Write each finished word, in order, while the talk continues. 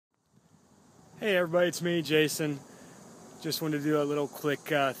Hey everybody, it's me, Jason. Just wanted to do a little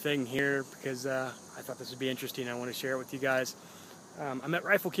quick thing here because I thought this would be interesting. I want to share it with you guys. I'm at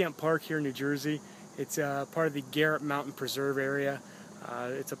Rifle Camp Park here in New Jersey. It's part of the Garrett Mountain Preserve area.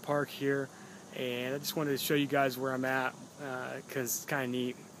 It's a park here, and I just wanted to show you guys where I'm at because it's kind of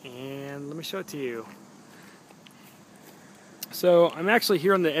neat. And let me show it to you. So I'm actually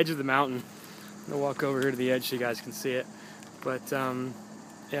here on the edge of the mountain. I'm going to walk over here to the edge so you guys can see it. But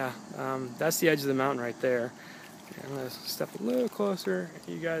that's the edge of the mountain right there. I'm going to step a little closer.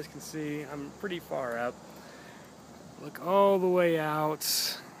 You guys can see I'm pretty far up. Look all the way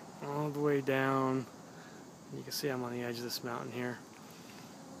out, all the way down. You can see I'm on the edge of this mountain here.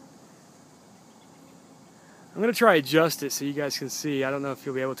 I'm going to try adjust it so you guys can see. I don't know if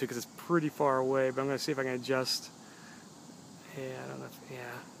you'll be able to because it's pretty far away, but I'm going to see if I can adjust.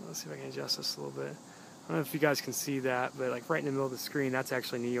 Let's see if I can adjust this a little bit. I don't know if you guys can see that, but like right in the middle of the screen, that's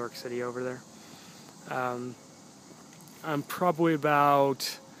actually New York City over there. I'm probably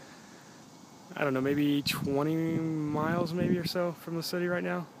about, I don't know, maybe 20 miles maybe or so from the city right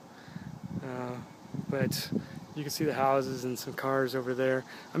now. But you can see the houses and some cars over there.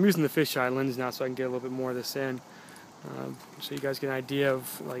 I'm using the fisheye lens now so I can get a little bit more of this in. So you guys get an idea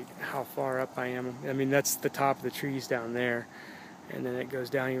of like how far up I am. I mean, that's the top of the trees down there. And then it goes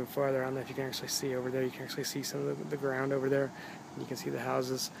down even farther. I don't know if you can actually see over there. You can actually see some of the ground over there. You can see the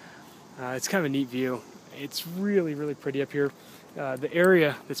houses. It's kind of a neat view. It's really, really pretty up here. The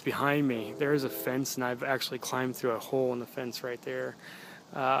area that's behind me, there is a fence, and I've actually climbed through a hole in the fence right there.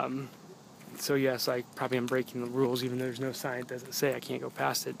 So yes, I probably am breaking the rules, even though there's no sign that doesn't say I can't go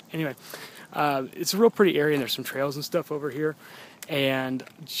past it. Anyway, it's a real pretty area, and there's some trails and stuff over here. And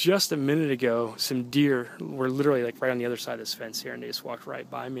just a minute ago, some deer were literally like right on the other side of this fence here, and they just walked right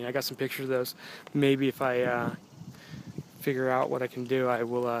by me. I got some pictures of those. Maybe if I figure out what I can do, I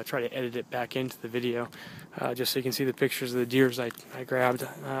will try to edit it back into the video, just so you can see the pictures of the deers I grabbed.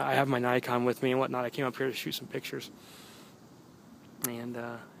 I have my Nikon with me and whatnot. I came up here to shoot some pictures and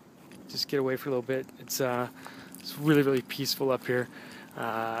just get away for a little bit. It's really, really peaceful up here.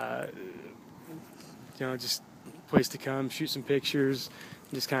 Just place to come, shoot some pictures,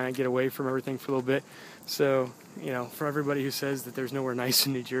 and just kind of get away from everything for a little bit. So, for everybody who says that there's nowhere nice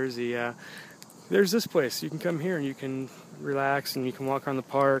in New Jersey, there's this place. You can come here and you can relax and you can walk around the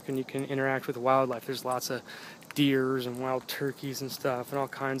park and you can interact with wildlife. There's lots of deers and wild turkeys and stuff and all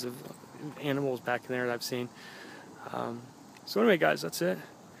kinds of animals back in there that I've seen. So anyway, guys, that's it.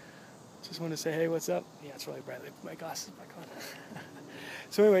 Just want to say, hey, what's up? Yeah, it's really bright. Put my glasses back on.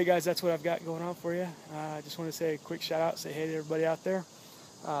 So anyway, guys, that's what I've got going on for you. I just want to say a quick shout out, say hey to everybody out there.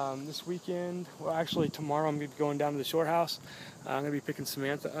 This weekend, well, actually tomorrow, I'm going to be going down to the shore house. I'm going to be picking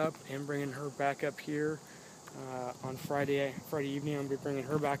Samantha up and bringing her back up here on Friday evening. I'm going to be bringing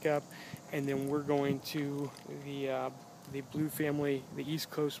her back up, and then we're going to the Blue family, the East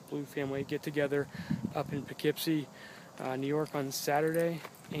Coast Blue family, get together up in Poughkeepsie, New York on Saturday,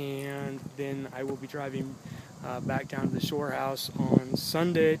 and then I will be driving back down to the shore house on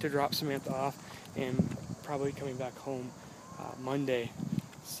Sunday to drop Samantha off, and probably coming back home Monday.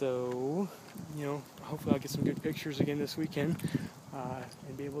 So, hopefully I'll get some good pictures again this weekend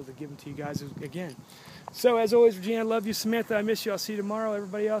and be able to give them to you guys again. So, as always, Regina, I love you. Samantha, I miss you. I'll see you tomorrow.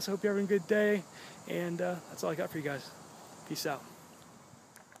 Everybody else, I hope you're having a good day. And that's all I got for you guys. Peace out.